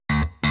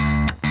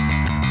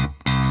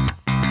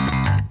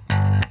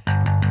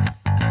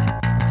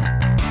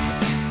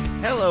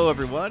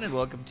everyone, and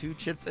welcome to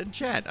Chits and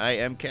Chat. I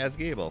am Kaz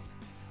Gable.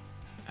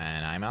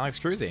 And I'm Alex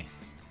Cruzy.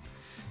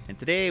 And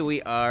today we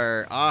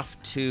are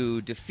off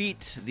to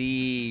defeat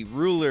the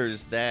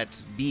rulers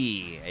that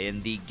be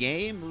in the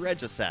game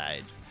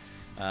Regicide.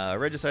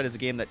 Regicide is a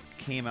game that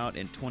came out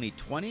in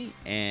 2020,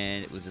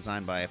 and it was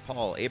designed by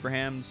Paul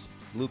Abrahams,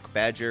 Luke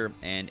Badger,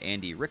 and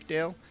Andy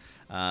Rickdale.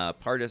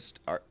 Artist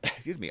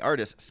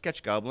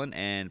Sketch Goblin,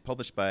 and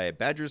published by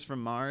Badgers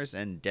from Mars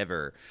and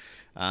Dever.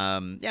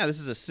 This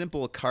is a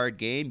simple card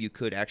game. You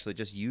could actually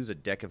just use a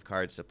deck of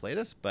cards to play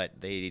this, but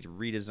they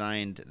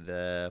redesigned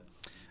the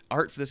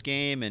art for this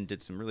game and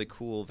did some really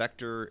cool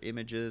vector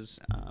images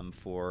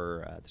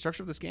for the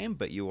structure of this game.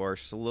 But you are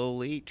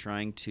slowly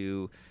trying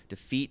to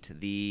defeat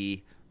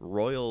the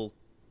royal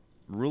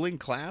ruling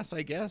class,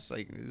 I guess,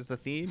 is the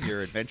theme.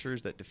 Your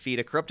adventures that defeat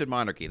a corrupted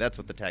monarchy. That's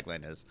what the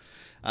tagline is.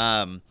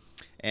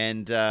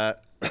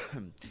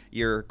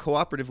 You're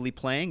cooperatively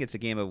playing. It's a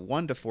game of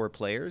 1 to 4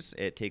 players.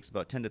 It takes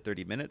about 10 to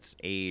 30 minutes,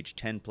 age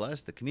 10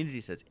 plus. The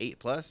community says 8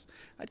 plus.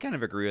 I'd kind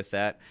of agree with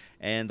that.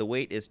 And the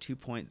weight is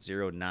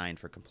 2.09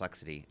 for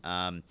complexity.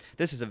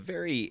 This is a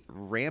very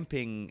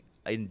ramping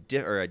a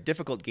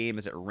difficult game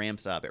as it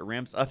ramps up. It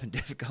ramps up in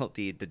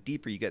difficulty the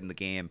deeper you get in the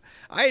game.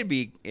 I'd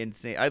be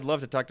insane. I'd love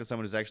to talk to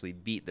someone who's actually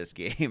beat this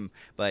game,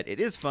 but it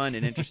is fun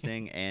and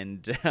interesting.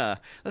 And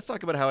let's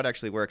talk about how it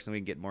actually works, and we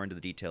can get more into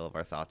the detail of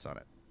our thoughts on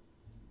it.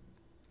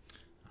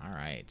 All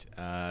right.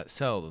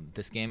 So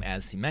this game,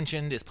 as he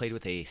mentioned, is played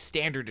with a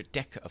standard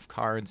deck of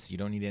cards. You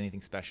don't need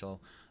anything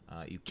special.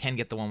 You can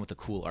get the one with the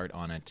cool art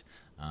on it.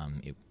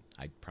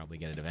 I'd probably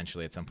get it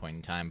eventually at some point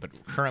in time, but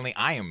currently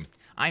I'm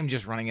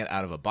just running it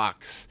out of a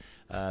box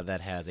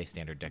that has a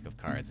standard deck of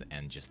cards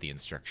and just the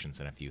instructions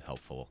and a few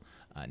helpful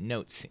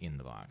notes in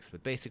the box.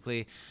 But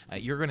basically,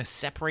 you're going to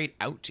separate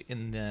out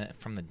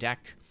from the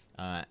deck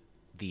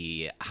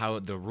the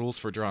rules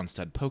for draw and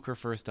stud poker.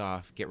 First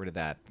off, get rid of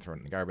that, throw it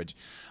in the garbage.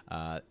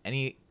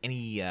 Any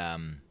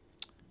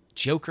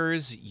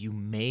jokers you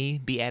may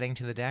be adding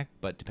to the deck,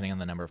 but depending on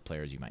the number of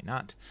players, you might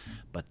not.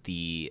 But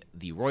the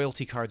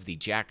royalty cards, the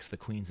jacks, the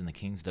queens, and the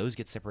kings, those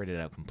get separated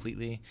out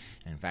completely.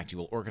 And in fact, you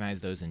will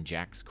organize those in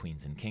jacks,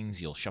 queens, and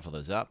kings. You'll shuffle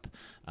those up.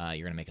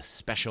 You're going to make a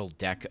special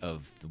deck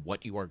of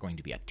what you are going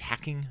to be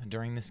attacking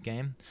during this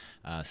game.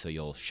 So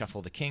you'll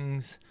shuffle the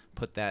kings,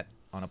 put that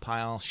on a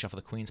pile, shuffle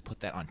the queens,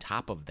 put that on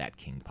top of that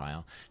king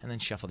pile, and then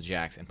shuffle the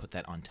jacks and put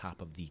that on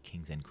top of the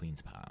kings and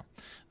queens pile,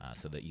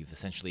 so that you've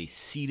essentially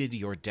seeded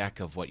your deck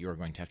of what you're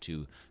going to have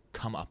to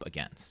come up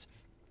against.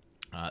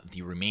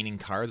 The remaining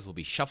cards will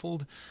be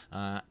shuffled,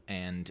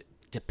 and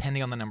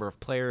depending on the number of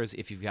players,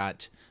 if you've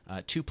got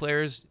 2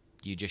 players,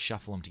 you just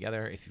shuffle them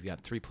together. If you've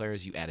got 3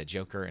 players, you add a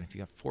joker, and if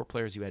you've got 4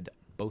 players, you add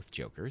both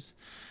jokers.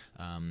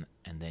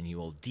 And then you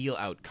will deal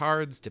out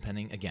cards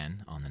depending,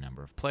 again, on the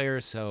number of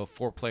players. So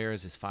 4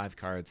 players is 5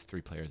 cards,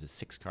 3 players is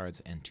 6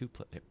 cards, and 2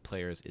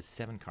 players is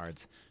 7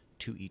 cards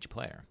to each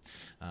player.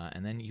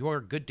 And then you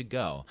are good to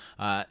go.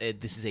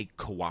 This is a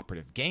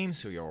cooperative game,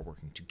 so you're all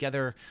working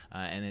together.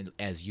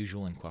 As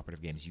usual in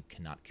cooperative games, you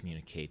cannot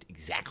communicate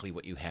exactly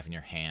what you have in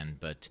your hand,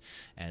 but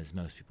as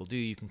most people do,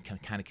 you can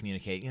kind of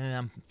communicate,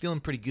 I'm feeling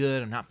pretty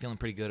good, I'm not feeling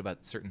pretty good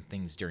about certain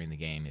things during the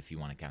game, if you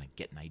want to kind of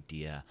get an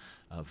idea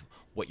of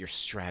what your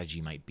strategy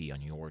might be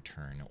on your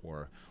turn,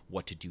 or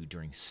what to do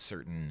during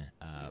certain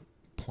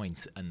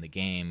points in the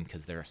game,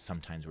 because there are some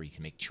times where you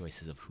can make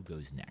choices of who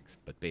goes next.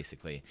 But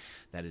basically,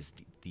 that is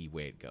the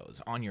way it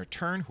goes. On your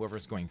turn,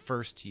 whoever's going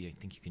first, I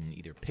think you can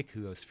either pick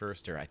who goes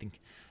first, or I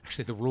think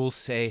actually the rules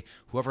say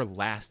whoever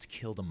last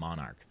killed a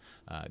monarch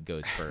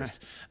goes first.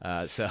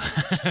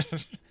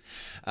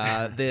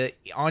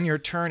 On your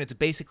turn, it's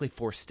basically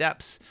 4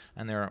 steps,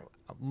 and there are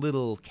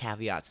little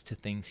caveats to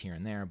things here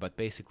and there, but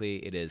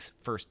basically it is: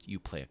 first you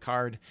play a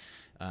card.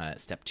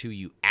 Step 2,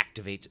 you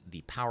activate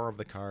the power of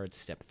the card.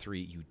 Step 3,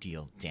 you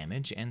deal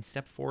damage. And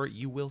step 4,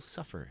 you will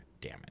suffer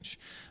damage.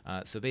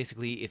 So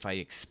basically, if I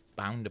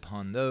expound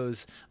upon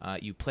those,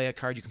 you play a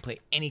card. You can play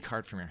any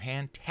card from your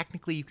hand.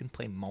 Technically, you can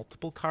play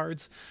multiple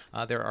cards.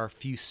 There are a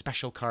few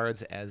special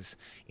cards, as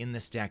in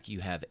this deck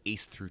you have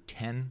ace through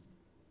 10.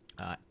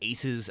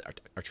 Aces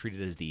are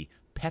treated as the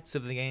pets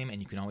of the game,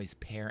 and you can always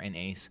pair an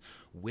ace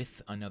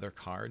with another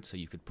card. So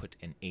you could put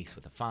an ace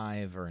with a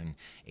 5 or an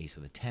ace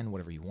with a 10,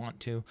 whatever you want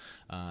to,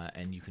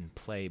 and you can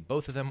play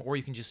both of them, or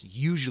you can just,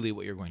 usually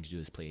what you're going to do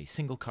is play a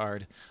single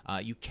card.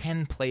 You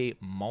can play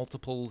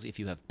multiples if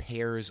you have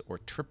pairs or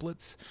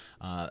triplets.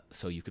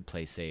 So you could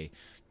play, say,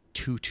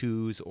 2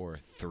 2s or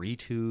 3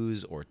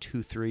 2s or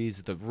 2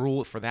 3s. The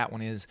rule for that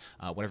one is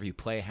whatever you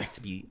play has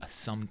to be a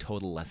sum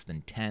total less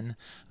than 10.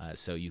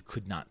 So you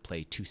could not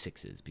play 2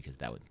 6s, because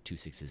that would 2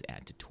 6s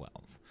add to 12.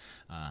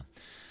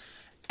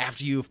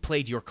 After you've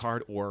played your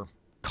card or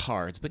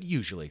cards, but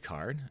usually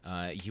card,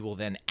 you will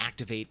then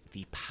activate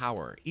the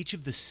power. Each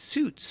of the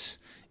suits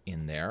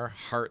in there,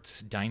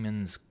 hearts,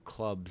 diamonds,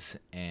 clubs,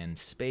 and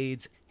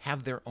spades,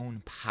 have their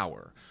own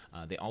power.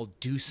 They all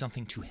do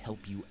something to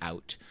help you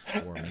out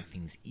or make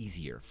things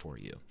easier for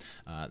you.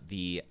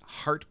 The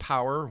heart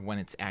power, when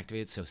it's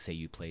activated, so say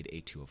you played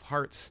a 2 of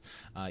hearts,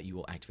 you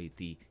will activate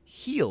the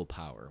heal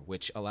power,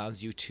 which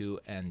allows you to,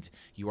 and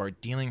you are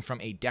dealing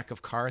from a deck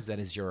of cards. That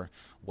is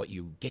what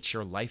you get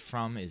your life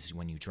from is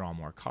when you draw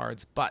more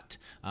cards. But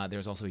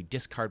there's also a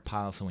discard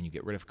pile, so when you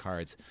get rid of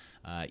cards,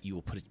 you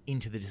will put it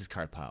into the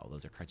discard pile.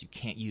 Those are cards you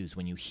can't use.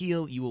 When you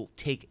heal, you will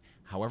take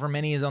however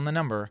many is on the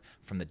number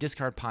from the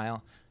discard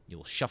pile. You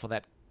will shuffle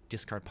that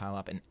discard pile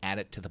up and add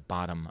it to the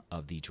bottom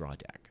of the draw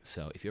deck.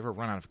 So if you ever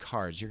run out of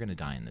cards, you're going to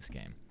die in this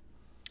game.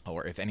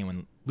 Or if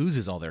anyone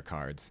loses all their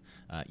cards,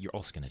 you're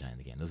also going to die in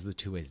the game. Those are the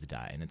 2 ways to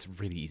die, and it's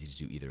really easy to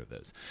do either of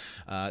those.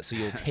 So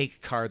you'll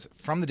take cards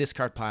from the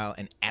discard pile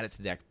and add it to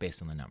the deck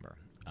based on the number.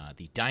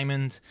 The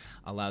diamond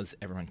allows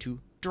everyone to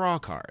draw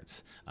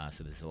cards.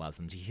 So this allows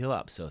them to heal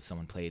up. So if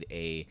someone played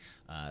a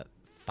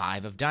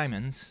 5 of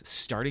diamonds,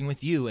 starting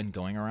with you and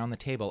going around the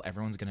table,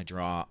 everyone's going to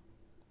draw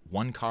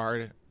 1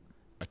 card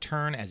a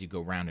turn as you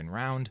go round and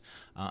round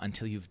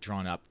until you've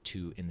drawn up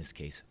to, in this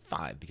case,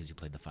 5, because you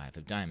played the 5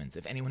 of diamonds.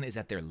 If anyone is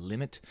at their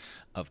limit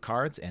of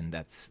cards, and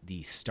that's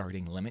the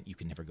starting limit, you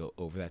can never go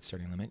over that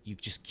starting limit, you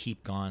just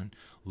keep on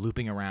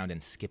looping around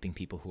and skipping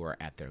people who are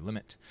at their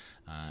limit,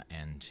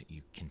 and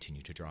you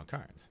continue to draw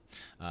cards.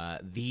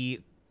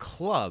 The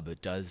club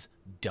does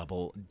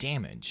double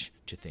damage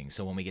to things.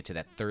 So when we get to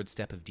that third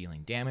step of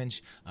dealing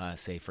damage,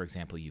 say, for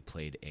example, you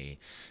played a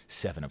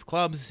 7 of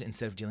clubs,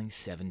 instead of dealing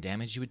 7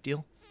 damage, you would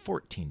deal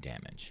 14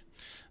 damage.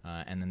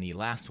 And then the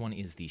last one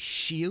is the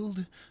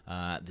shield.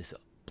 This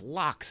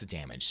blocks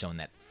damage. So in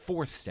that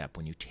fourth step,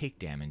 when you take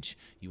damage,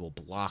 you will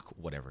block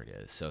whatever it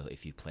is. So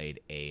if you played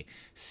a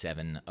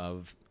 7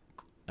 of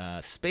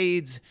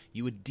spades,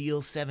 you would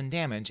deal 7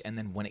 damage, and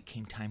then when it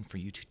came time for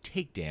you to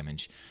take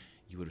damage,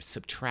 you would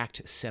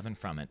subtract 7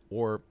 from it,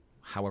 or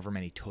however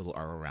many total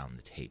are around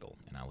the table,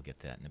 and I will get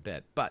to that in a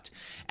bit. But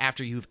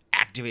after you've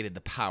activated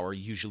the power,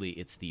 usually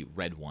it's the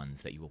red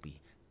ones that you will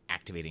be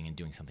activating and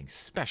doing something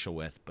special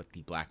with, but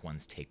the black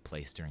ones take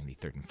place during the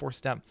third and fourth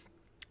step.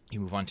 You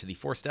move on to the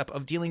fourth step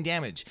of dealing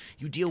damage.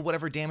 You deal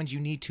whatever damage you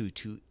need to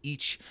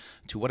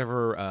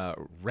whatever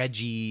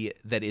Reggie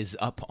that is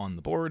up on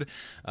the board.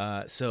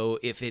 So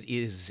if it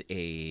is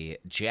a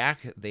jack,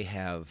 they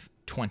have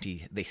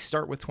 20. They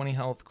start with 20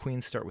 health,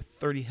 queens start with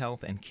 30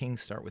 health, and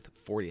kings start with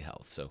 40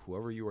 health. So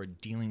whoever you are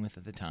dealing with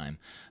at the time,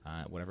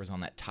 whatever's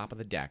on that top of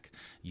the deck,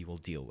 you will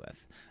deal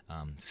with.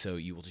 So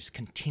you will just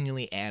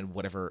continually add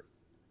whatever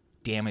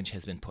damage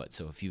has been put.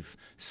 So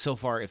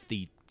if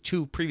the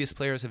 2 previous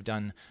players have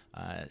done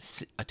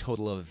a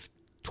total of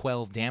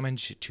 12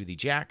 damage to the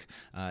jack,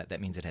 that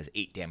means it has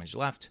 8 damage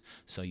left,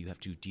 so you have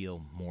to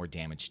deal more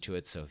damage to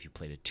it. So if you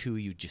played a 2,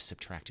 you just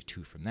subtract a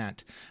 2 from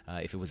that.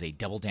 If it was a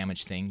double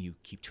damage thing, you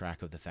keep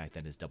track of the fact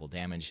that it's double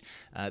damage.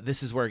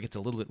 This is where it gets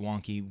a little bit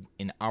wonky.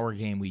 In our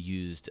game, we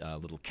used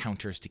little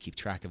counters to keep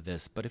track of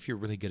this, but if you're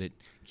really good at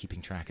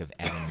keeping track of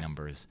adding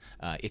numbers,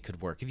 it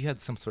could work. If you had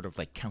some sort of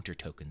like counter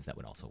tokens, that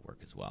would also work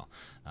as well.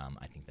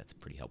 I think that's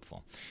pretty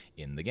helpful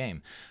in the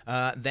game.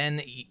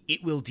 Then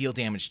it will deal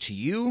damage to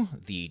you.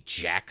 The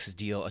jacks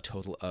deal a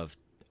total of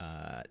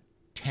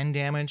 10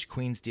 damage,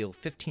 queens deal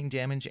 15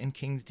 damage, and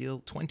kings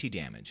deal 20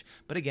 damage.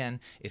 But again,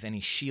 if any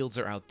shields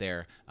are out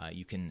there,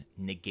 you can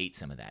negate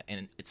some of that.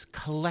 And it's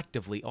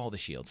collectively all the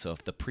shields. So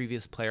if the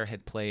previous player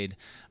had played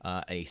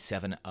a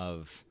 7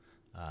 of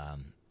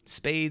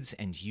spades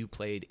and you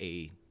played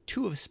a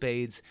 2 of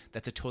spades,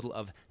 that's a total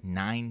of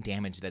 9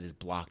 damage that is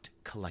blocked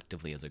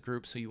collectively as a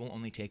group, so you will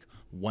only take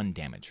 1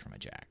 damage from a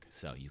jack.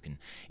 So you can,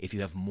 if you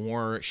have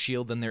more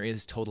shield than there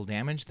is total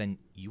damage, then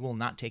you will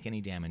not take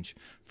any damage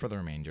for the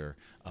remainder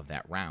of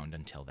that round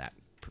until that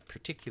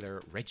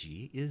particular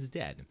Reggie is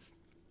dead.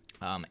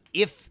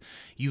 If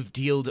you've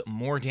dealt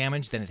more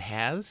damage than it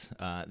has,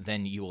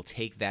 then you will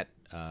take that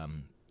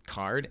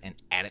card and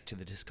add it to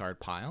the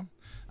discard pile.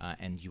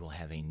 And you will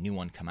have a new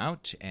one come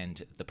out,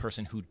 and the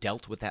person who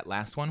dealt with that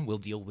last one will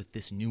deal with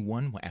this new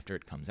one after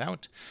it comes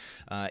out.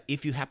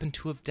 If you happen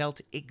to have dealt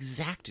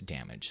exact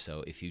damage,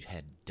 so if you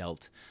had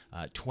dealt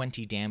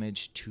 20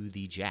 damage to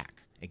the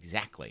jack,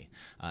 exactly,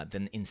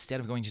 then instead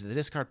of going to the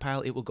discard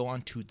pile, it will go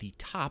on to the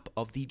top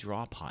of the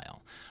draw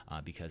pile,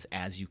 because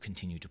as you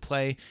continue to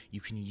play,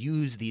 you can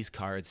use these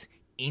cards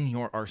in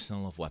your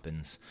arsenal of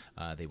weapons.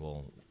 They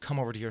will come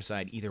over to your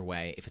side either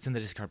way. If it's in the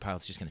discard pile,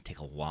 it's just going to take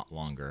a lot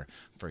longer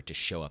for it to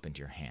show up into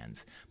your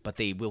hands. But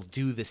they will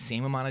do the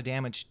same amount of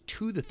damage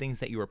to the things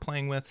that you are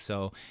playing with.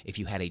 So if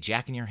you had a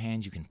jack in your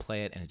hand, you can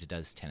play it and it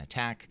does 10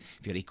 attack.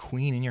 If you had a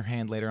queen in your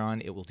hand later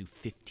on, it will do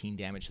 15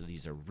 damage. So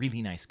these are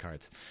really nice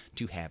cards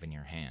to have in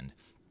your hand.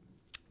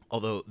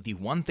 Although the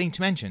one thing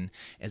to mention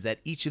is that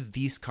each of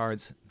these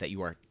cards that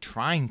you are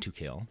trying to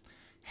kill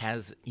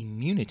has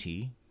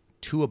immunity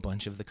to a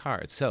bunch of the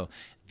cards. So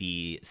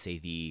the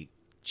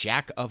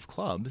jack of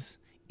clubs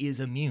is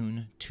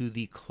immune to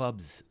the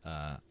clubs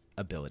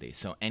ability.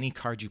 So any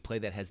card you play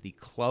that has the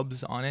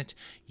clubs on it,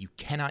 you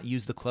cannot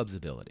use the clubs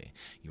ability.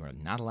 You are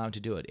not allowed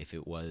to do it. If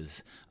it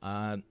was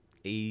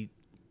a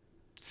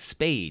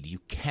spade. You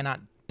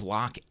cannot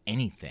block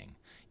anything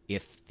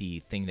if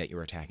the thing that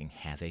you're attacking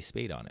has a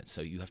spade on it.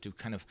 So you have to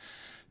kind of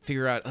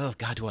figure out, oh,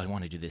 God, do I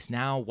want to do this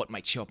now? What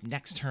might show up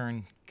next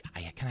turn?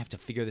 I kind of have to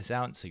figure this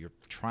out. So you're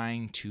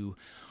trying to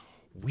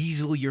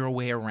weasel your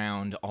way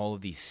around all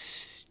of these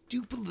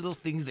stupid little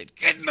things that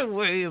get in the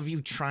way of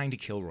you trying to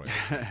kill royalty.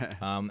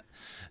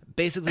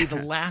 Basically,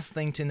 the last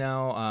thing to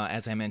know,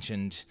 as I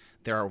mentioned,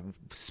 there are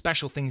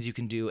special things you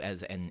can do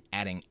as in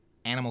adding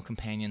animal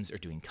companions or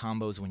doing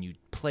combos. When you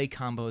play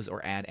combos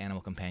or add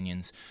animal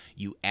companions,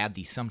 you add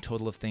the sum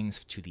total of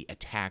things to the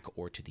attack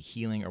or to the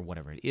healing or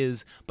whatever it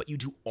is, but you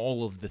do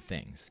all of the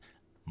things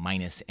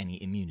minus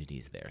any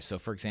immunities there. So,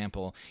 for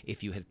example,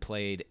 if you had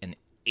played an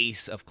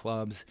ace of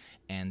clubs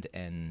and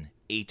an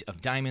 8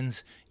 of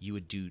diamonds, you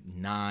would do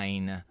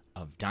 9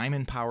 of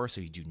diamond power,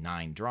 so you do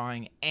 9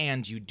 drawing,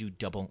 and you do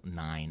double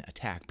 9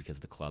 attack because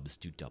the clubs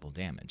do double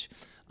damage,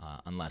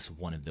 unless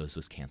one of those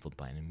was canceled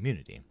by an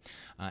immunity.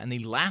 And the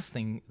last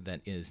thing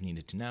that is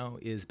needed to know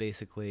is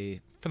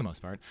basically, for the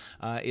most part,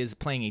 is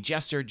playing a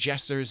jester.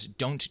 Jesters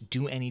don't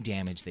do any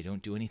damage. They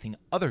don't do anything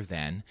other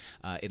than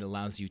it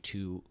allows you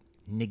to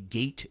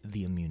negate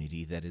the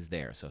immunity that is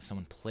there. So if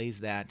someone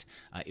plays that,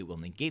 it will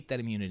negate that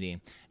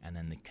immunity, and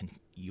then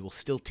you will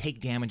still take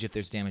damage if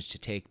there's damage to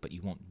take, but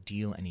you won't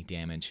deal any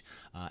damage.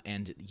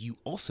 And you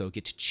also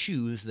get to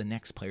choose the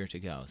next player to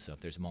go. So if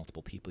there's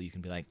multiple people, you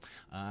can be like,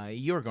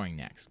 you're going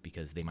next,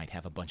 because they might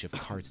have a bunch of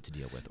cards to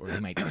deal with, or they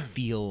might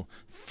feel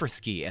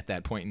frisky at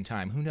that point in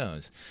time. Who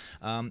knows?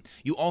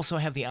 You also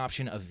have the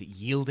option of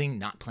yielding,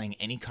 not playing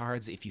any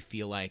cards if you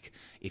feel like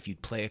if you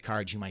play a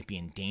card, you might be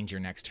in danger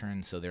next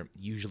turn. So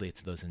usually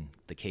it's those in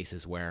the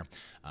cases where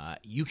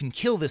you can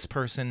kill this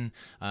person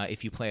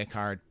if you play a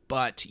card,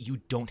 but you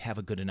don't have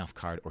a good enough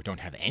card or don't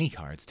have any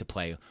cards to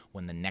play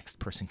when the next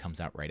person comes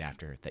out right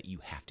after that you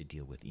have to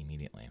deal with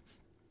immediately.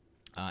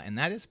 And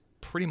that is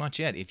pretty much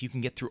it. If you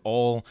can get through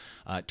all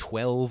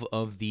 12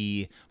 of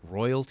the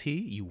royalty,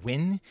 you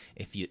win.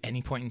 If you, at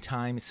any point in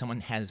time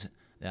someone has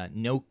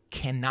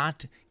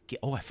cannot get,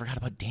 oh, I forgot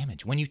about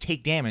damage. When you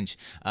take damage,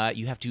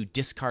 you have to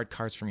discard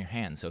cards from your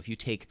hand. So if you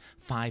take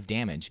 5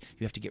 damage,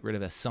 you have to get rid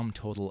of a sum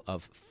total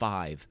of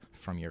 5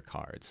 from your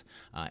cards.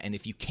 And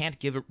if you can't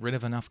get rid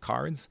of enough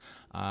cards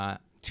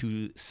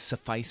to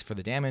suffice for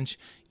the damage,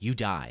 you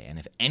die. And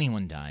if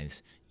anyone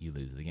dies, you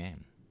lose the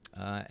game.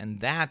 And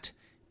that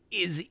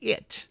is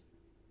it.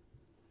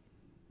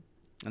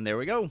 And there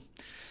we go.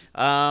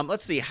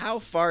 Let's see. How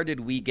far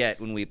did we get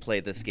when we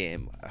played this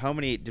game? How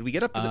many did we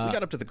get up to? We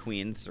got up to the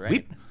queens,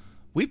 right?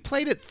 We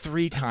played it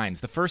 3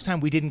 times. The first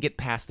time we didn't get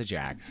past the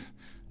jacks.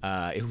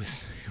 It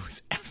was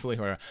absolutely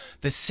horrible.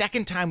 The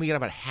second time we got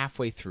about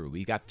halfway through.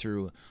 We got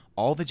through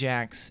all the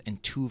jacks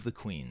and 2 of the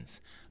queens.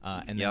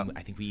 And then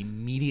I think we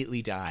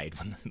immediately died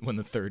when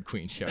the third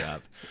queen showed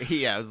up.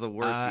 Yeah, it was the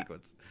worst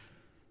sequence.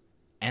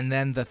 And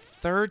then the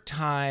third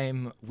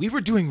time, we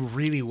were doing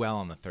really well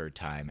on the third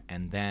time.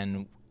 And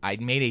then I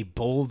made a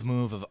bold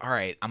move of, all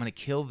right, I'm going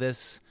to kill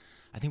this.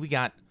 I think we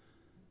got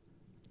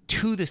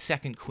to the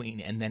second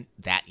queen, and then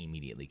that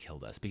immediately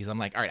killed us, because I'm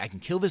like, all right, I can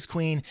kill this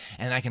queen,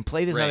 and I can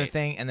play this other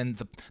thing, and then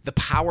the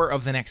power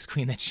of the next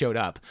queen that showed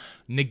up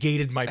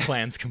negated my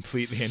plans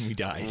completely, and we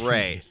died.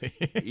 Right.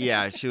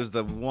 Yeah, she was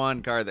the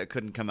one card that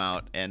couldn't come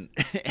out, and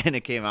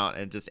it came out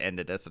and just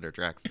ended us in her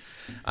tracks.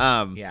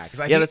 Yeah,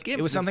 because this game,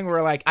 it was something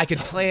where like I could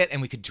play it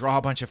and we could draw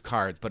a bunch of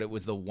cards, but it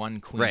was the one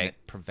queen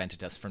that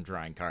prevented us from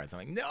drawing cards. I'm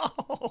like,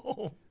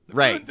 no.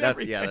 Right. That's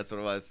what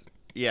it was.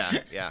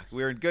 Yeah.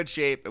 We were in good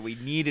shape, and we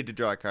needed to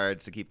draw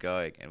cards to keep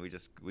going, and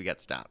we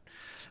got stopped.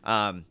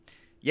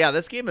 Yeah,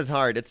 this game is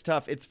hard. It's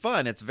tough. It's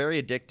fun. It's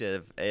very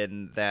addictive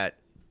in that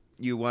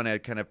you want to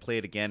kind of play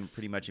it again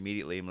pretty much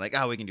immediately. I'm like,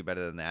 oh, we can do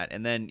better than that.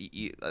 And then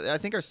I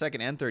think our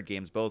second and third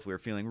games both, we were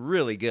feeling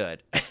really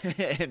good,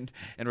 and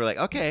we're like,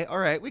 okay, all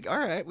right, we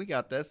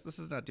got this. This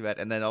is not too bad.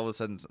 And then all of a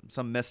sudden,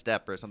 some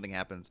misstep or something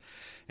happens,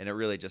 and it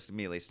really just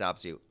immediately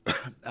stops you.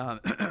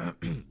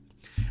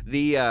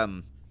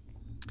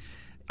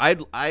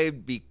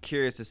 I'd be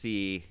curious to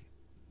see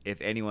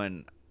if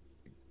anyone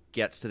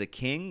gets to the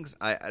kings.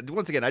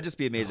 Once again, I'd just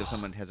be amazed if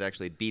someone has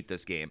actually beat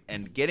this game.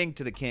 And getting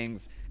to the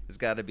kings has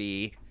got to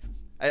be,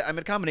 I'm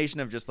a combination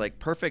of just like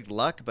perfect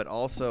luck, but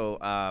also,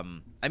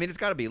 it's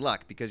got to be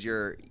luck, because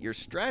your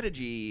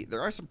strategy,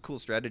 there are some cool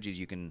strategies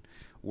you can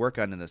work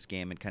on in this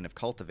game and kind of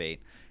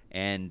cultivate.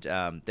 And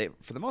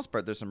for the most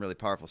part, there's some really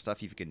powerful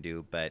stuff you can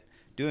do, but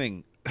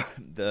doing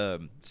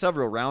the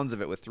several rounds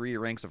of it with 3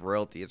 ranks of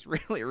royalty is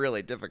really,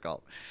 really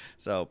difficult.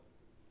 So,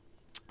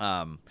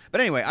 but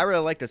anyway, I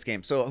really like this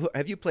game. So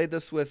have you played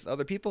this with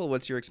other people?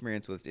 What's your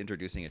experience with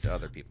introducing it to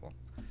other people?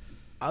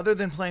 Other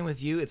than playing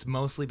with you, it's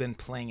mostly been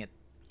playing it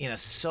in a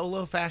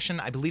solo fashion.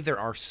 I believe there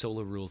are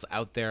solo rules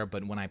out there,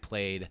 but when I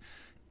played,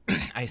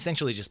 I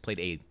essentially just played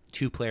a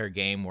 2-player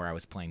game where I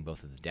was playing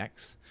both of the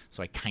decks.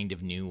 So I kind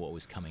of knew what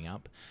was coming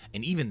up.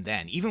 And even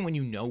then, even when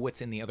you know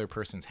what's in the other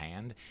person's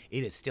hand,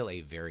 it is still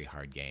a very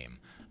hard game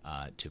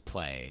to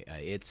play.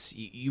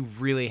 You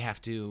really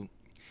have to...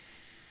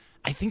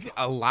 I think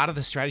a lot of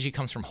the strategy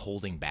comes from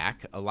holding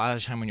back. A lot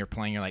of the time when you're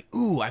playing, you're like,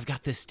 ooh, I've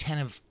got this 10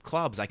 of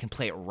clubs. I can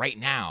play it right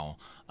now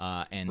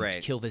and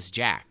kill this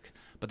jack.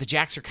 But the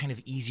jacks are kind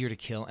of easier to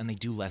kill, and they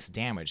do less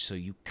damage. So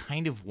you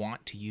kind of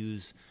want to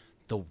use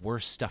the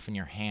worst stuff in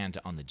your hand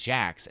on the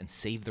jacks and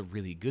save the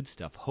really good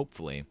stuff,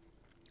 hopefully,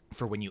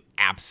 for when you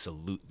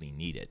absolutely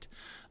need it.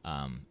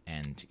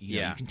 And you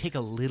know, you can take a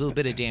little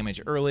bit of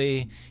damage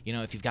early, you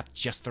know, if you've got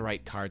just the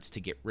right cards to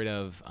get rid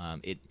of.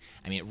 It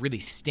really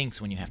stinks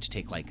when you have to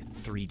take like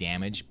 3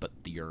 damage, but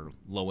your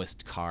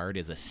lowest card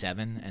is a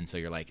 7, and so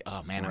you're like,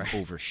 oh man, I'm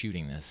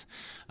overshooting this.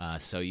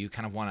 So you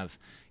kind of want to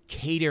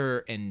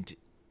cater and,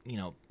 you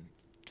know,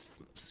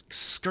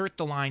 skirt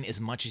the line as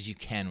much as you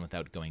can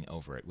without going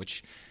over it,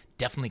 which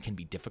definitely can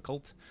be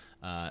difficult.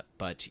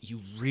 But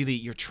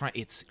you're trying.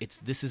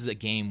 This is a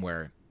game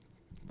where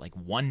like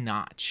one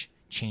notch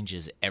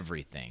changes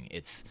everything.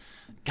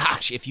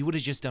 Gosh, if you would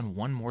have just done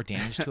one more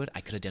damage to it,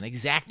 I could have done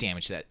exact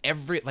damage to that.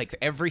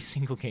 Every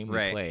single game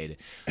we played,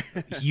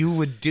 you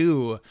would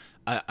do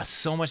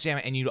so much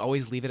damage, and you'd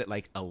always leave it at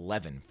like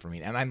 11 for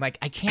me. And I'm like,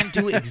 I can't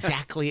do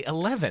exactly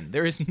 11.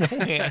 There is no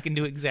way I can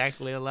do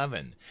exactly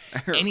 11.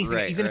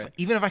 Anything,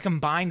 even if I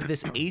combined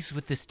this ace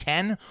with this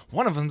 10,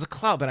 one of them's a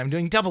club, and I'm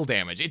doing double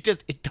damage.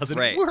 It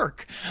doesn't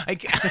work.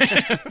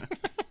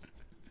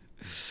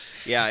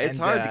 Yeah, it's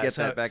hard to get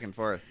that back and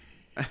forth.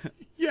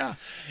 Yeah,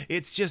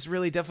 it's just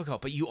really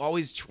difficult. But you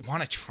always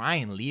want to try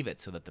and leave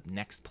it so that the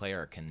next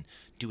player can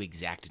do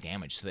exact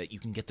damage, so that you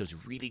can get those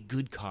really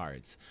good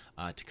cards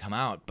to come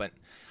out. But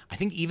I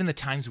think even the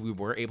times we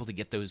were able to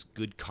get those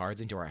good cards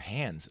into our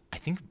hands, I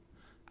think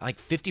like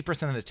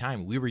 50% of the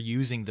time we were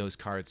using those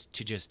cards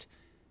to just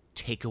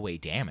take away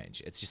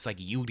damage. It's just like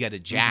you would get a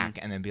jack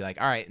and then be like,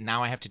 all right,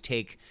 now I have to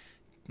take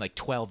like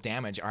 12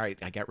 damage. All right,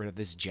 I got rid of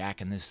this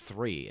jack and this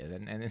 3,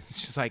 and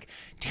it's just like,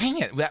 dang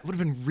it, that would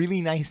have been really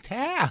nice to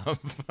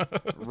have.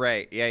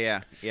 Right.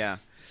 Yeah.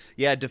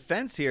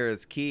 Defense here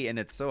is key, and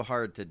it's so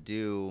hard to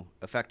do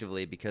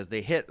effectively because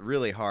they hit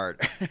really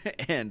hard,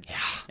 and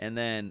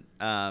then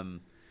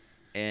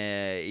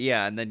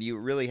you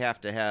really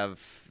have to have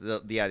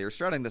you're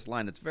starting this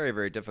line that's very,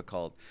 very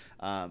difficult.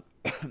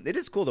 It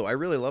is cool though. I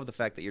really love the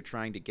fact that you're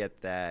trying to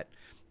get that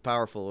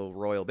powerful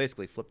royal,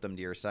 basically flip them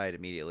to your side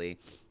immediately.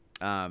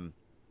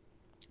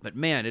 But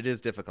man, it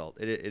is difficult.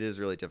 It is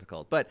really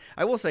difficult. But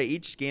I will say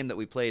each game that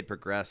we played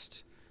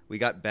progressed. We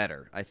got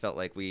better. I felt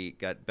like we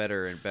got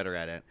better and better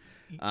at it.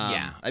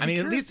 At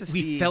least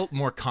we felt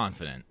more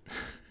confident.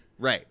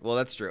 Right. Well,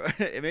 that's true.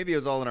 Maybe it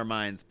was all in our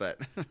minds, but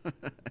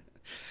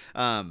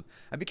I'd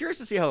be curious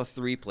to see how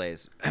 3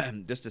 plays,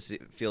 just to see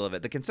feel of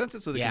it. The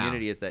consensus with the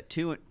community is that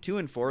 2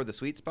 and 4 are the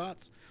sweet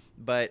spots,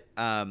 but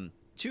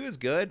 2 is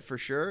good for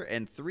sure,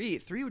 and 3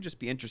 would just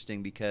be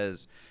interesting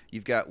because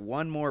you've got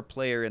one more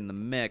player in the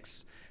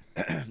mix,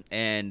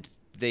 and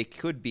they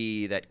could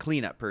be that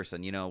cleanup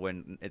person, you know,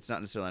 when it's not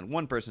necessarily on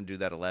one person to do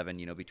that 11,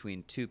 you know,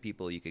 between 2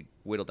 people you could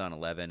whittle down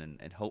 11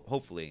 and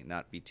hopefully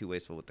not be too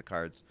wasteful with the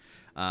cards.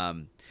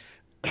 But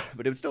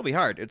it would still be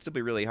hard. It'd still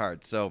be really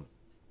hard. So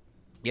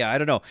yeah, I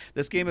don't know.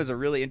 This game is a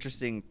really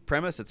interesting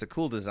premise. It's a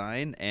cool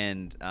design,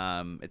 and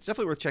it's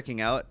definitely worth checking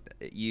out.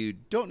 You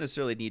don't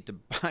necessarily need to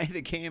buy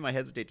the game. I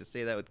hesitate to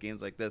say that with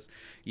games like this.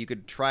 You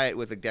could try it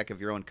with a deck of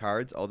your own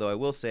cards, although I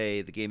will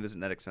say the game isn't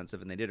that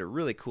expensive, and they did a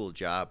really cool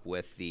job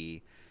with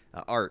the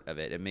art of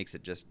it. It makes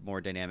it just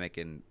more dynamic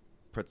and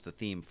puts the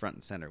theme front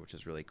and center, which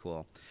is really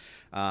cool.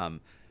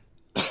 But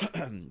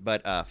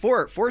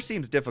 4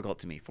 seems difficult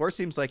to me. 4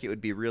 seems like it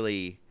would be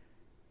really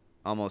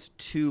almost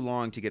too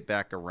long to get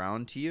back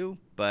around to you,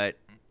 but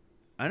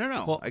I don't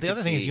know. Well, the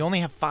other thing is you only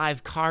have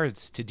 5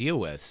 cards to deal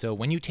with, so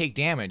when you take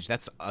damage,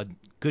 that's a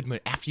good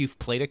move. After you've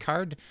played a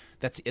card,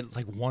 that's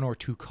like 1 or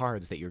 2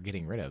 cards that you're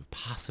getting rid of,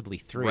 possibly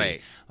 3.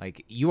 Right.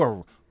 Like, you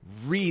are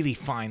really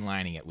fine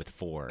lining it with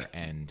 4,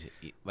 and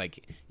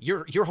like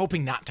you're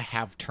hoping not to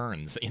have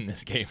turns in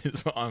this game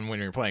is on when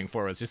you're playing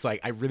 4. It's just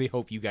like, I really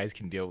hope you guys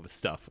can deal with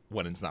stuff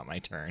when it's not my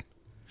turn.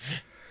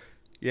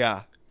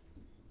 Yeah.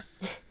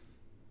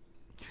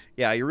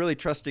 Yeah, you're really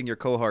trusting your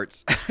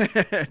cohorts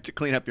to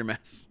clean up your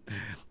mess.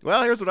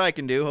 Well, here's what I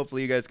can do.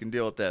 Hopefully you guys can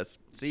deal with this.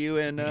 See you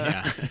in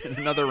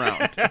another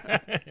round.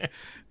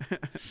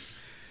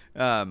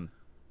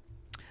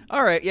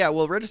 All right, yeah,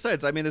 well,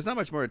 Regicides, I mean, there's not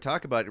much more to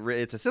talk about.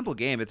 It's a simple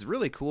game. It's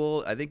really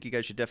cool. I think you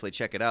guys should definitely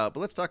check it out. But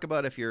let's talk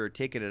about if you're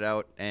taking it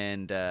out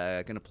and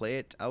going to play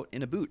it out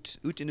in a boot.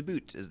 Oot in a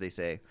boot, as they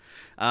say.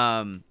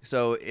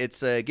 So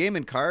it's a game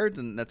in cards,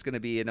 and that's going to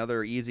be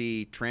another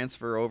easy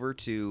transfer over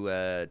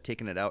to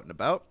taking it out and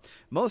about.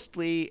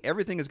 Mostly,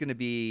 everything is going to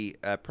be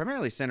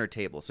primarily center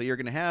table. So you're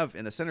going to have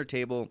in the center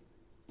table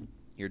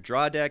your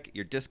draw deck,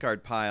 your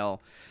discard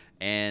pile,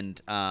 and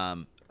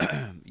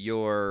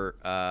your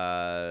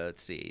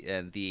let's see,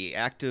 and the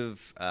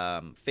active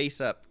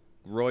face-up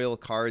royal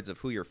cards of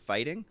who you're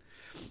fighting,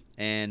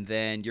 and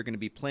then you're going to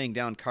be playing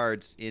down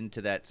cards into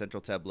that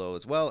central tableau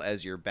as well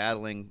as you're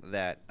battling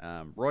that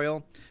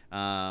royal.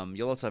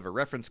 You'll also have a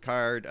reference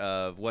card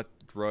of what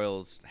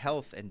royals'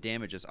 health and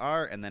damages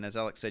are, and then as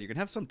Alex said, you're gonna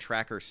have some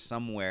tracker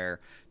somewhere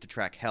to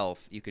track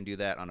health. You can do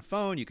that on a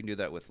phone, you can do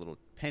that with little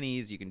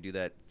pennies, you can do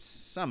that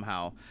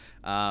somehow,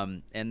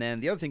 and then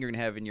the other thing you're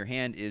gonna have in your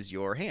hand is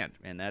your hand,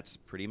 and that's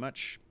pretty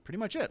much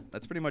it.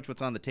 That's pretty much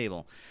what's on the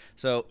table.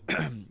 So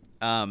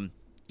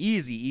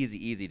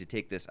easy to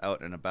take this out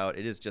and about.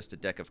 It is just a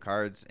deck of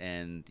cards,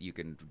 and you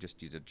can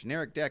just use a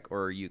generic deck,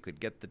 or you could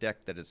get the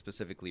deck that is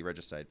specifically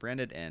Regicide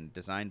branded and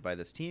designed by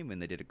this team,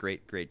 and they did a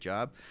great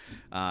job.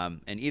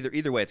 And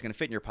either way, it's going to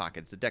fit in your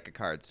pocket. It's a deck of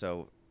cards.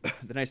 So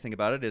the nice thing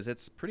about it is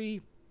it's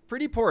pretty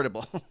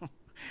portable,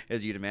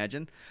 as you'd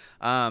imagine.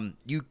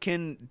 You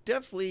can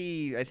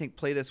definitely, I think,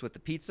 play this with the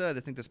pizza. I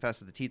think this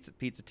passes the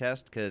pizza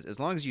test, because as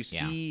long as you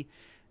see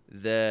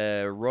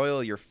the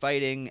royal you're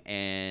fighting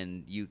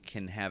and you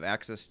can have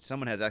access,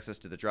 someone has access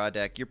to the draw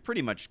deck, you're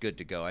pretty much good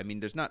to go. I mean,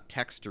 there's not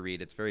text to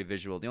read. It's very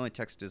visual. The only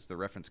text is the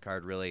reference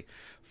card, really,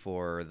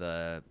 for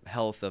the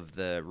health of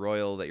the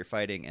royal that you're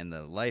fighting and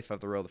the life of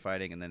the royal they're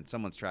fighting, and then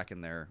someone's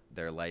tracking their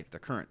life, their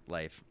current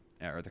life,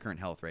 or the current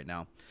health right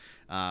now.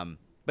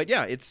 But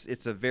yeah,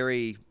 it's a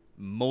very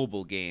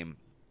mobile game,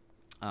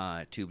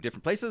 to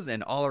different places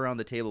and all around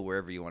the table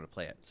wherever you want to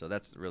play it. So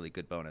that's a really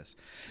good bonus.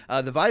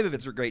 The vibe of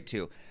it's great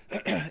too.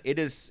 It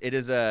is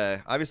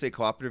obviously a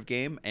cooperative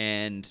game,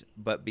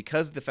 but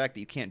because of the fact that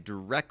you can't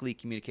directly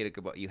communicate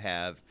about what you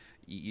have,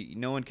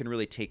 no one can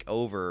really take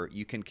over.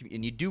 You can,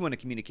 and you do want to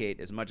communicate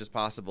as much as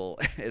possible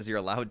as you're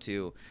allowed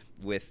to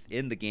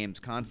within the game's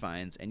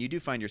confines. And you do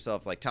find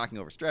yourself like talking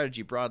over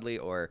strategy broadly,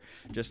 or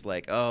just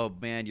like, oh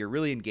man, you're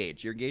really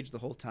engaged. You're engaged the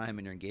whole time,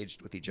 and you're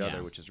engaged with each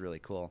other, which is really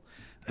cool.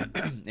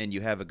 And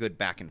you have a good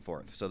back and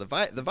forth. So the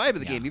vibe of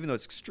the game, even though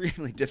it's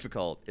extremely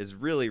difficult, is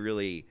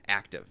really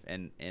active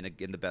and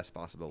in the best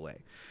possible way.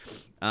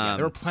 There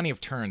were plenty of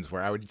turns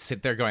where I would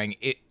sit there going,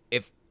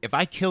 if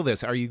I kill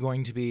this, are you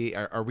going to be?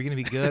 Are we going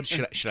to be good?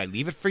 Should I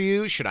leave it for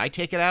you? Should I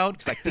take it out?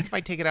 Because I think if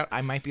I take it out,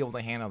 I might be able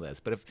to handle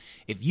this. But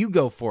if you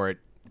go for it,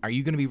 are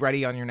you going to be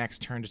ready on your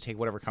next turn to take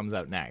whatever comes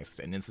out next?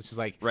 And it's just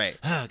like,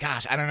 oh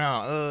gosh, I don't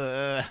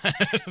know.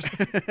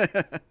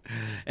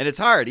 And it's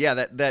hard,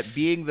 that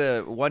being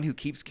the one who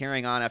keeps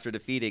carrying on after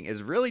defeating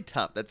is really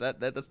tough. That's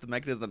the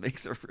mechanism that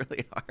makes it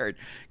really hard,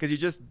 because you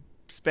just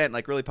spent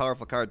like really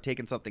powerful card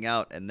taking something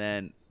out, and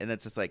then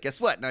it's just like,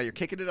 guess what? Now you're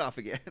kicking it off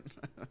again.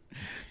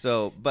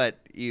 So, but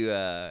you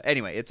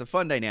anyway, it's a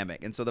fun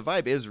dynamic, and so the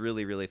vibe is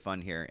really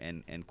fun here,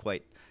 and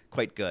quite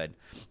good.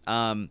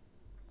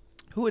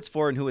 Who it's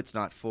for and who it's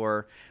not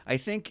for. I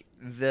think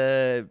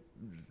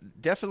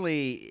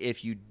definitely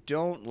if you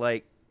don't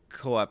like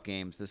co-op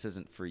games, this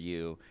isn't for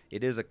you.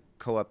 It is a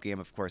co-op game,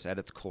 of course, at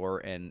its core,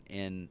 and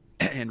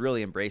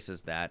really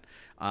embraces that.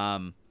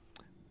 The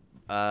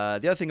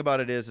other thing about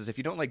it is if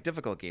you don't like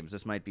difficult games,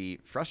 this might be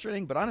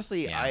frustrating. But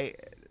honestly, I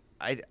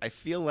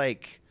feel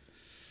like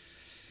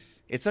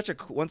it's such a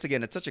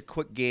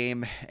quick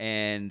game,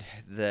 and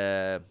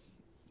the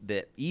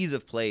ease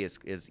of play is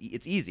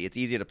it's easy. It's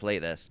easy to play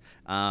this.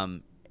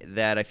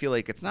 That I feel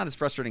like it's not as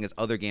frustrating as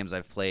other games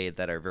I've played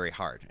that are very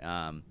hard.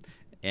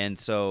 And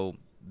so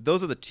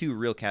those are the two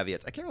real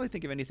caveats. I can't really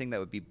think of anything that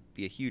would be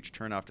a huge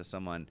turnoff to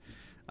someone,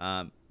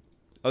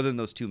 other than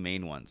those two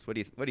main ones. What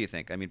do you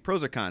think? I mean,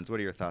 pros or cons? What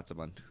are your thoughts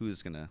on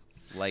who's gonna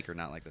like or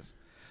not like this?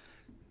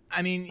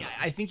 I mean,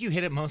 I think you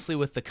hit it mostly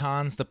with the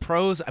cons. The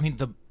pros, I mean,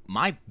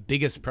 my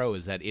biggest pro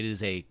is that it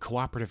is a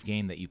cooperative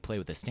game that you play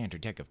with a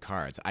standard deck of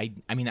cards. I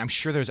mean, I'm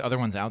sure there's other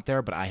ones out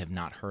there, but I have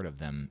not heard of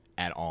them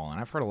at all. And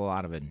I've heard a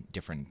lot of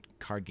different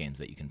card games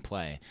that you can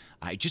play.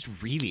 I just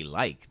really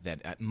like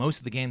that most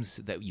of the games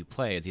that you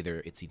play it's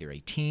either a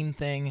team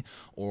thing,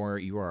 or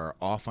you are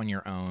off on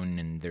your own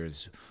and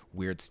there's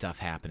weird stuff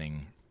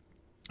happening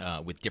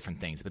with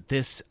different things. But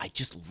this, I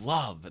just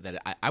love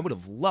that. I would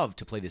have loved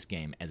to play this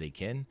game as a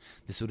kid.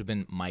 This would have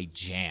been my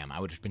jam.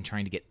 I would have been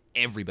trying to get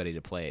everybody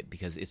to play it,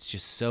 because it's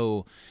just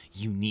so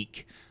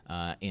unique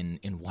in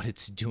what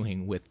it's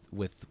doing with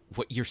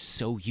what you're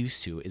so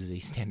used to is a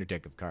standard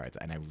deck of cards,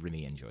 and I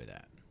really enjoy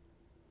that.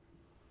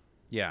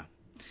 Yeah,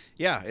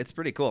 it's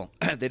pretty cool.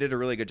 They did a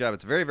really good job.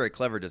 It's a very, very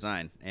clever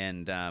design,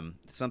 and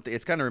something.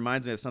 It kind of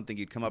reminds me of something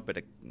you'd come up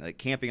at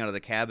camping out of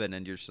the cabin,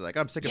 and you're just like,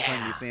 I'm sick of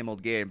playing these same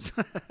old games.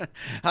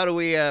 How do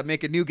we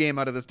make a new game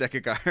out of this deck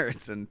of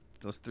cards? And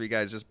those three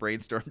guys just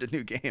brainstormed a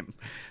new game.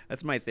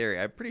 That's my theory.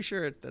 I'm pretty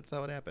sure that's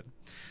how it happened.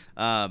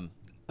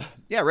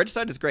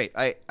 Regicide is great.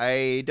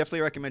 I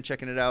definitely recommend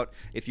checking it out.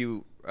 If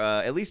you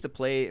at least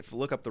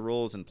look up the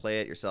rules and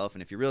play it yourself.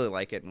 And if you really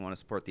like it and want to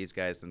support these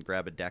guys, then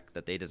grab a deck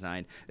that they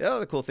designed. The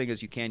other cool thing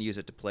is you can use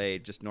it to play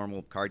just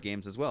normal card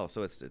games as well.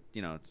 So it's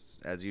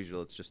as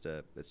usual. It's just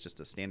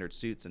a standard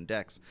suits and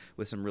decks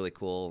with some really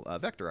cool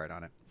vector art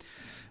on it.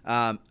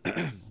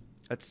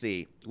 Let's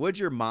see. Would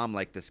your mom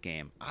like this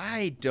game?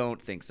 I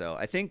don't think so.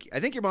 I think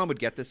your mom would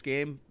get this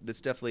game.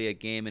 It's definitely a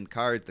game in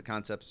cards. The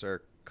concepts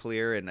are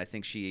clear, and I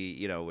think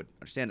she would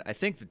understand. I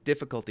think the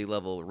difficulty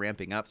level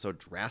ramping up so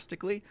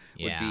drastically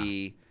would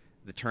be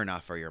the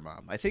turnoff for your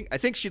mom. I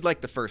think she'd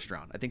like the first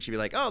round. I think she'd be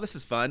like, "Oh, this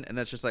is fun," and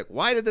that's just like,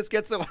 "Why did this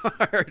get so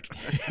hard?"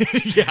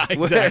 Yeah,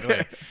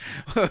 exactly.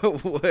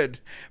 would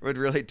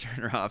really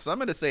turn her off. So I'm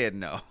gonna say a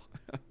no.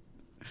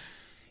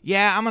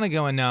 Yeah, I'm gonna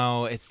go a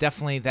no. It's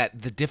definitely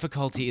that the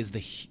difficulty is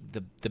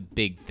the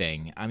big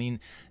thing. I mean,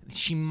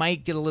 she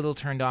might get a little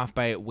turned off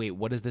by, wait,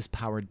 what does this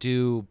power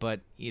do? But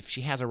if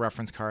she has a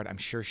reference card, I'm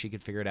sure she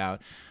could figure it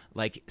out.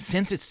 Like,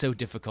 since it's so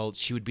difficult,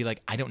 she would be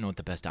like, I don't know what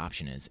the best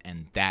option is,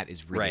 and that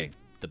is really Right.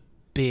 the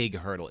big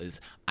hurdle. Is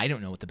I don't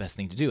know what the best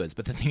thing to do is.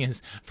 But the thing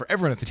is, for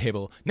everyone at the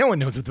table, no one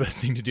knows what the best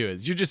thing to do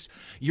is.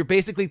 You're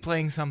basically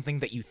playing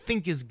something that you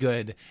think is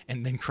good,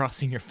 and then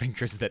crossing your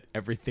fingers that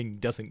everything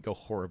doesn't go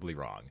horribly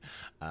wrong.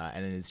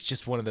 And it's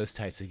just one of those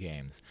types of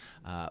games.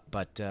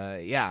 But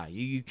yeah,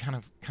 you kind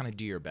of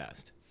do your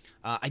best.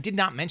 I did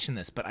not mention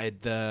this, but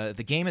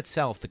the game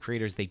itself, the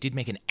creators, they did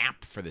make an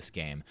app for this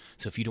game.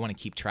 So if you do want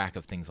to keep track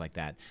of things like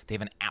that, they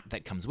have an app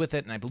that comes with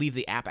it. And I believe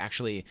the app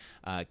actually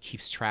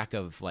keeps track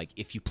of, like,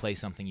 if you play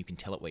something, you can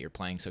tell it what you're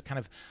playing. So it kind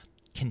of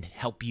can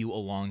help you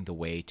along the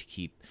way to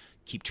keep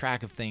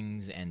track of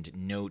things and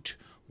note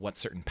what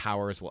certain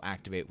powers will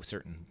activate with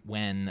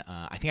when.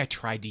 I think I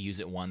tried to use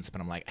it once, but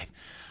I'm like,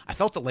 I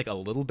felt it like a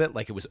little bit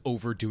like it was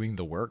overdoing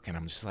the work. And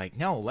I'm just like,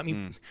 no, let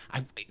me,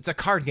 it's a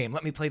card game.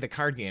 Let me play the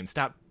card game.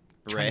 Stop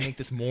trying to make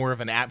this more of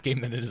an app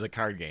game than it is a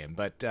card game.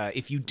 But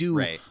if you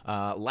do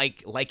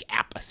like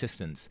app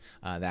assistance,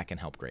 that can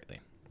help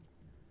greatly.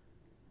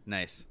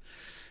 Nice.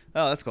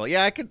 Oh, that's cool.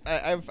 Yeah, I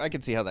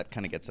could see how that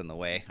kind of gets in the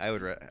way. I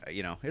would,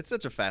 it's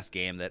such a fast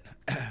game that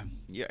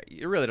you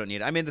really don't need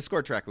it. I mean, the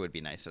score tracker would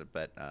be nicer,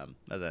 but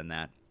other than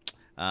that,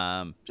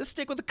 just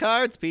stick with the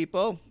cards,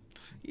 people.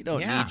 You don't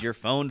need your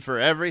phone for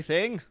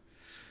everything.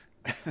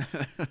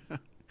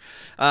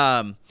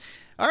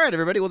 All right,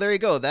 everybody. Well, there you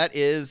go. That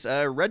is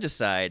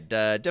Regicide.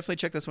 Definitely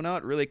check this one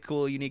out. Really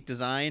cool, unique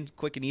design.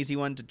 Quick and easy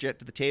one to jet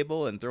to the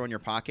table and throw in your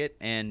pocket.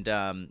 And,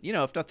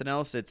 if nothing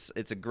else, it's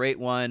a great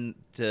one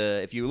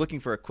if you're looking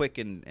for a quick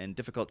and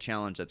difficult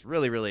challenge that's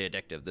really, really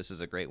addictive. This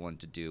is a great one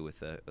to do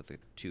with up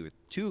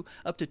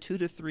to 2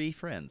 to 3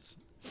 friends.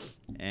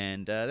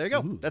 And there you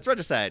go. Ooh. That's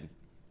Regicide.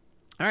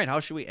 All right,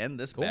 how should we end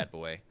this bad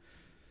boy?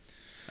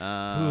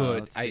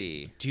 Let's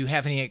see. Do you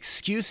have any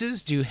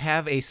excuses? Do you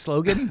have a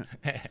slogan?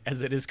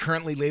 As it is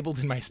currently labeled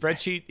in my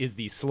spreadsheet, is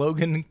the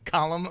slogan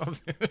column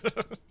of.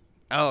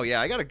 Oh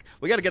yeah,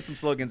 we gotta get some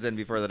slogans in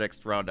before the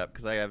next roundup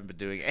because I haven't been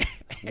doing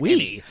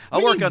it.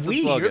 I'll work on some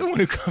slogans. You're the one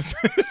who comes.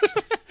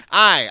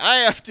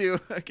 I have to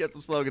get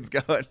some slogans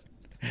going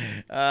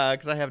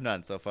because I have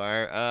none so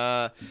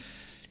far.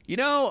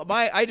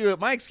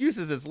 My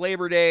excuses is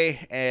Labor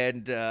Day,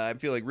 and I'm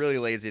feeling really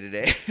lazy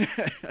today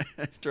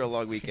after a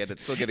long weekend.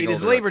 It's still getting It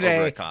is Labor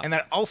Day, and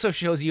that also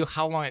shows you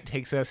how long it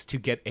takes us to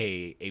get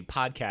a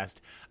podcast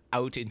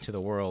out into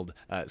the world.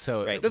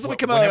 So this will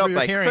come out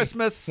by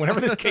Christmas.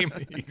 Whenever this came,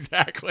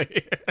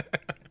 exactly.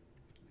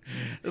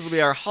 This will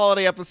be our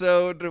holiday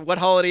episode. What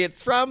holiday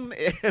it's from,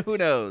 who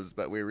knows?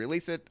 But we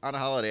release it on a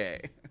holiday.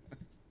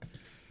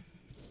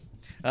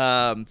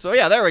 So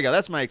yeah, there we go.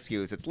 That's my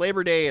excuse. It's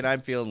Labor Day, and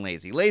I'm feeling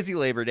lazy. Lazy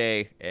Labor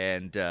Day,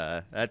 and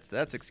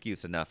that's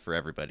excuse enough for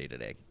everybody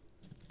today.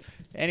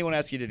 Anyone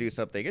asks you to do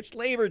something, it's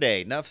Labor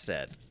Day. Enough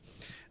said.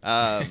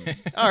 All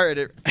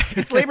right,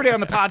 it's Labor Day on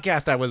the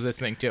podcast I was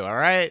listening to. All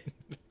right.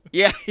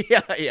 Yeah.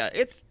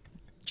 It's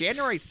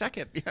January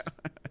 2nd.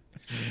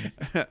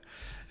 Yeah.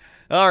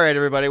 All right,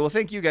 everybody. Well,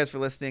 thank you guys for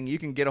listening. You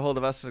can get a hold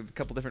of us a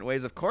couple different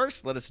ways, of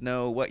course. Let us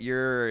know what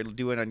you're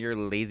doing on your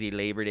lazy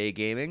Labor Day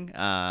gaming.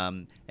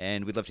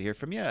 And we'd love to hear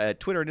from you at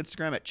Twitter and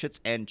Instagram at Chits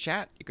and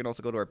Chat. You can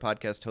also go to our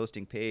podcast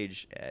hosting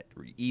page at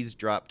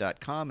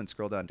eavesdrop.com and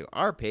scroll down to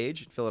our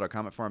page and fill out our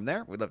comment form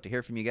there. We'd love to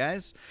hear from you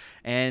guys.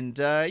 And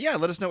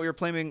let us know what you're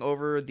playing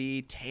over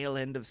the tail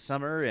end of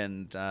summer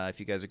and if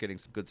you guys are getting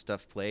some good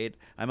stuff played.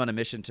 I'm on a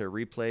mission to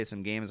replay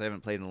some games I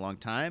haven't played in a long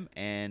time,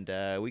 and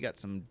we got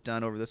some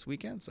done over this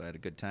weekend, so I had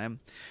a good time.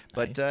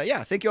 But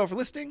nice. thank you all for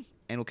listening,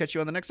 and we'll catch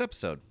you on the next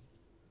episode.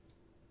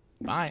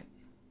 Bye.